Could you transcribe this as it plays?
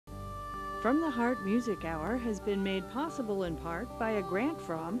From the Heart Music Hour has been made possible in part by a grant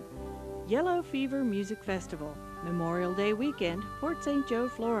from Yellow Fever Music Festival, Memorial Day weekend, Port St. Joe,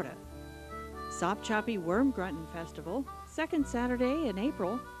 Florida. Sopchoppy Worm Grunting Festival, second Saturday in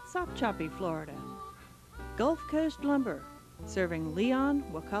April, Sopchoppy, Florida. Gulf Coast Lumber, serving Leon,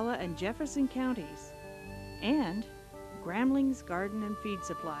 Wakulla, and Jefferson counties. And Gramling's Garden and Feed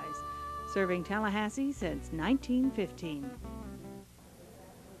Supplies, serving Tallahassee since 1915.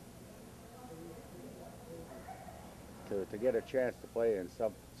 To get a chance to play in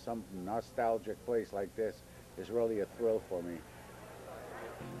some nostalgic place like this is really a thrill for me.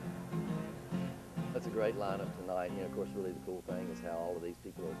 That's a great lineup tonight. You know, of course, really the cool thing is how all of these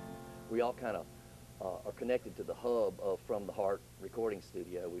people we all kind of are connected to the hub from the Heart recording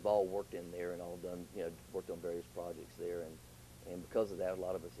studio. We've all worked in there and all done, you know, worked on various projects there, and because of that, a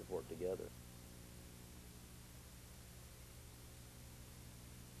lot of us have worked together.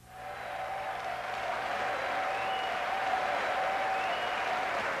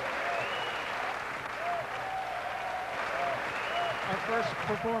 Our first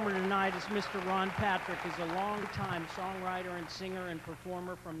performer tonight is Mr. Ron Patrick. He's a long-time songwriter and singer and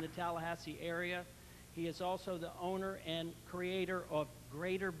performer from the Tallahassee area. He is also the owner and creator of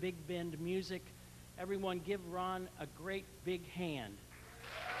Greater Big Bend Music. Everyone give Ron a great big hand.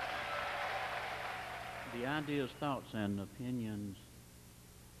 The ideas, thoughts, and opinions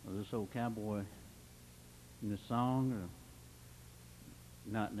of this old cowboy in the song are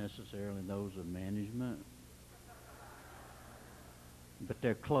not necessarily those of management, but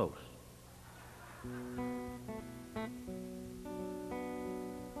they're close.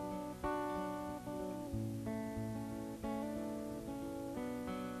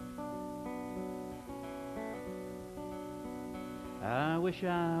 I wish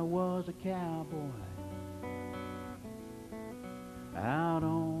I was a cowboy out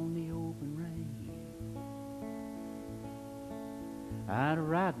on the open range. I'd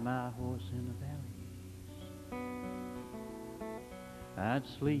ride my horse in the valleys. I'd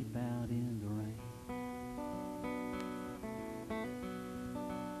sleep out in the rain.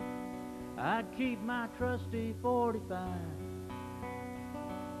 I'd keep my trusty 45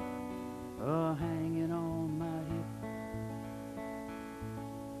 hanging on my hip.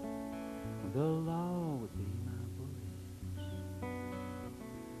 The law would be my bullets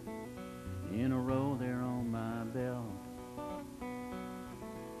in a row there on my belt.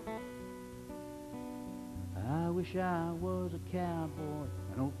 I wish I was a cowboy,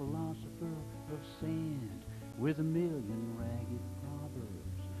 an old philosopher of sand, with a million ragged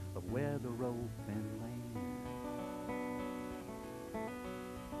proverbs of weather, rope, and land.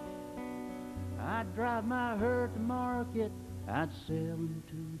 I'd drive my herd to market, I'd sell him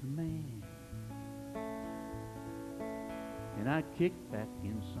to the man, and I'd kick back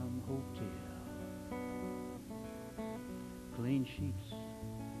in some hotel, clean sheets,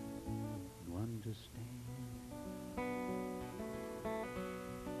 you understand.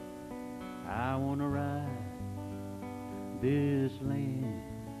 I wanna ride this land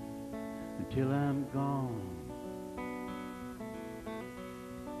until I'm gone.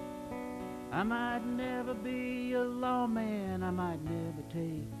 I might never be a lawman, I might never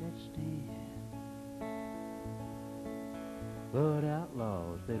take that stand, but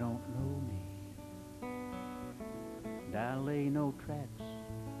outlaws, they don't know me, and I lay no tracks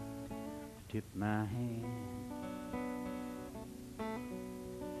to tip my hand.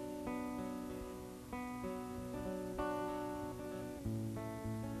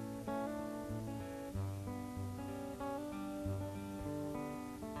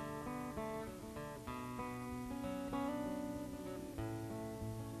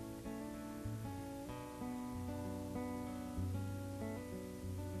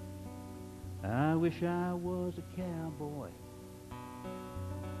 I wish I was a cowboy,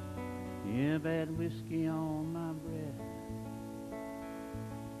 if I had whiskey on my breath,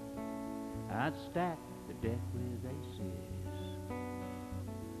 I'd stack the deck with aces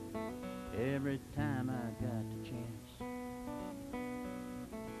every time I got the chance.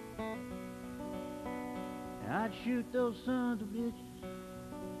 I'd shoot those sons of bitches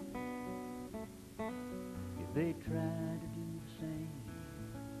if they tried to do the same.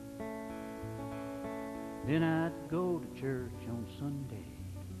 Then I'd go to church on Sunday,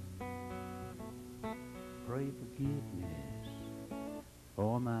 pray forgiveness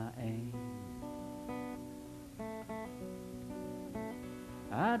for my aim.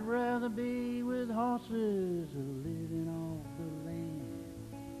 I'd rather be with horses living off the land.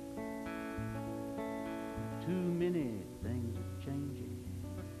 Too many things are changing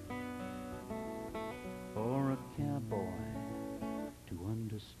for a cowboy to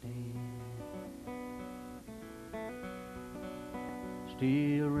understand.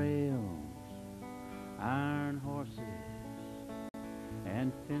 steel rails, iron horses,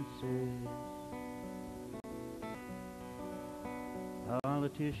 and fences.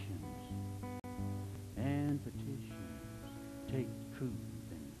 Politicians and petitions take the truth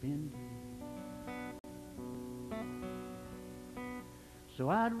and bend it. So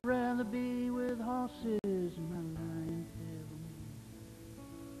I'd rather be with horses and my lion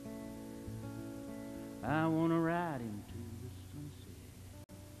tail. I want to ride him to the sunset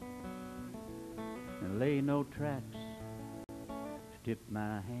and lay no tracks to tip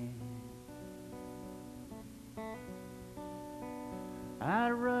my hand. I'd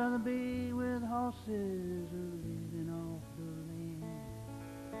rather be with horses or living off the land.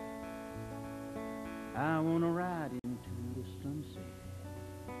 I want to ride him to the sunset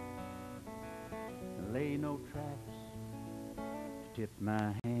and lay no tracks to tip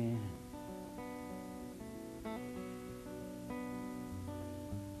my hand.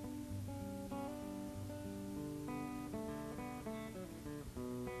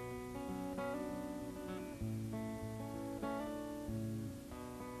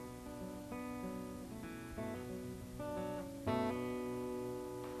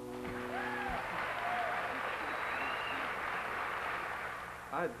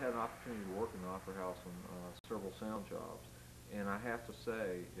 I had an opportunity to work in the Opera House on several sound jobs, and I have to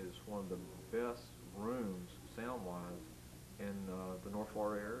say it's one of the best rooms, sound-wise, in the North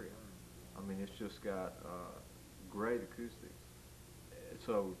Florida area. I mean, it's just got great acoustics.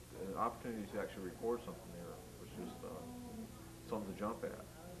 So the opportunity to actually record something there was just something to jump at,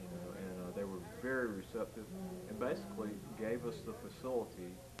 you know, and they were very receptive and basically gave us the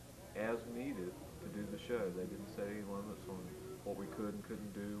facility as needed to do the show. They didn't set any limits on what we could and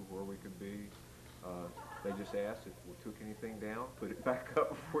couldn't do, where we could be. They just asked if we took anything down, put it back up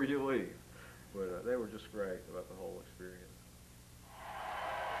before you leave. But they were just great about the whole experience.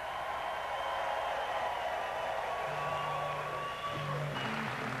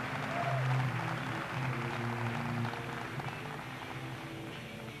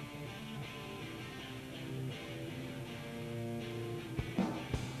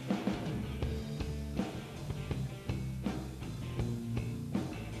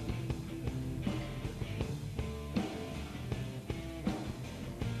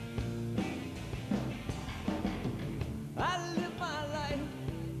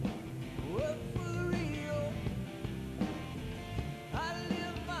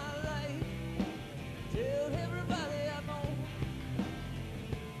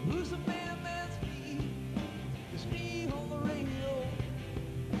 Who's a man?